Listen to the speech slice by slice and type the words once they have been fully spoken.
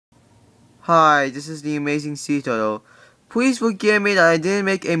Hi, this is the AmazingSeaTurtle. Please forgive me that I didn't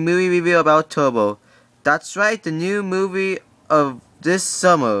make a movie review about Turbo. That's right, the new movie of this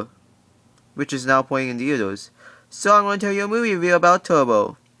summer, which is now playing in theaters. So I'm going to tell you a movie review about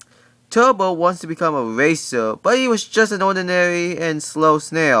Turbo. Turbo wants to become a racer, but he was just an ordinary and slow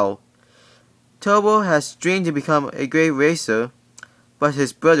snail. Turbo has dreamed to become a great racer, but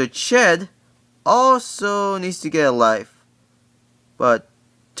his brother Ched also needs to get a life. But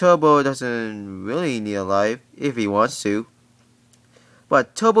Turbo doesn't really need a life if he wants to.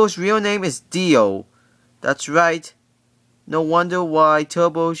 But Turbo's real name is Dio. That's right. No wonder why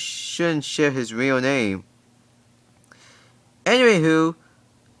Turbo shouldn't share his real name. Anywho,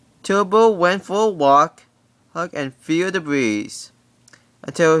 Turbo went for a walk, hug and feel the breeze.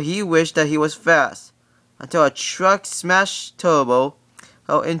 Until he wished that he was fast. Until a truck smashed Turbo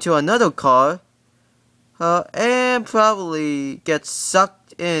into another car. And probably get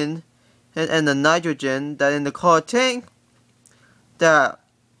sucked in and the nitrogen that in the car tank, that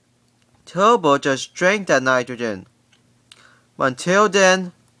Turbo just drank that nitrogen. But until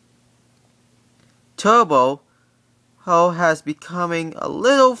then, Turbo has becoming a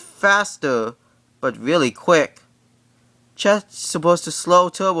little faster, but really quick. Chet's supposed to slow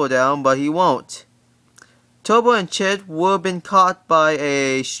Turbo down, but he won't. Turbo and Chet would have been caught by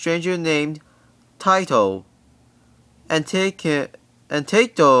a stranger named Title and take the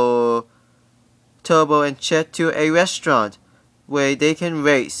Turbo and Chet to a restaurant where they can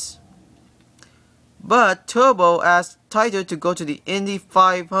race. But Turbo asked Title to go to the Indy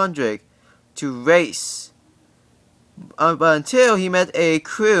 500 to race. But until he met a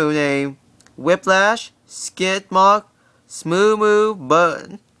crew named Whiplash, Skid Mark, Smooth Move,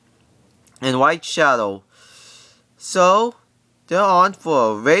 Button, and White Shadow. So they're on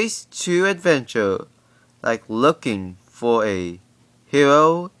for a race to adventure, like looking for a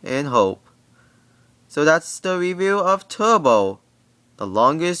hero and hope. So that's the review of Turbo, the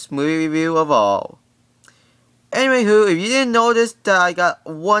longest movie review of all. Anywho, if you didn't notice that I got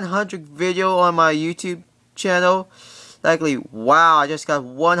 100 video on my YouTube channel, likely, wow, I just got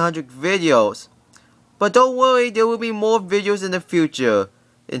 100 videos. But don't worry, there will be more videos in the future.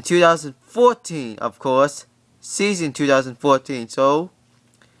 In 2014, of course. Season 2014, so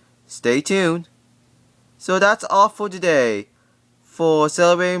stay tuned. So that's all for today. For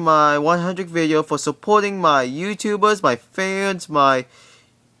celebrating my 100th video, for supporting my YouTubers, my fans, my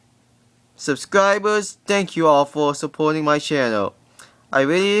subscribers. Thank you all for supporting my channel. I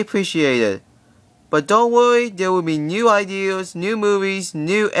really appreciate it. But don't worry, there will be new ideas, new movies,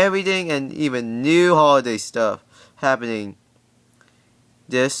 new everything, and even new holiday stuff happening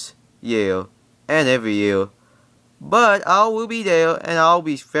this year and every year. But I will be there, and I'll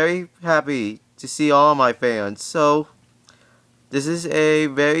be very happy to see all my fans. So this is a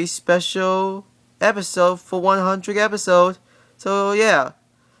very special episode for 100 episodes. So yeah.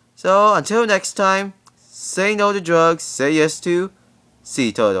 So until next time, say no to drugs, say yes to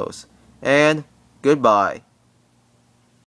sea turtles, and goodbye.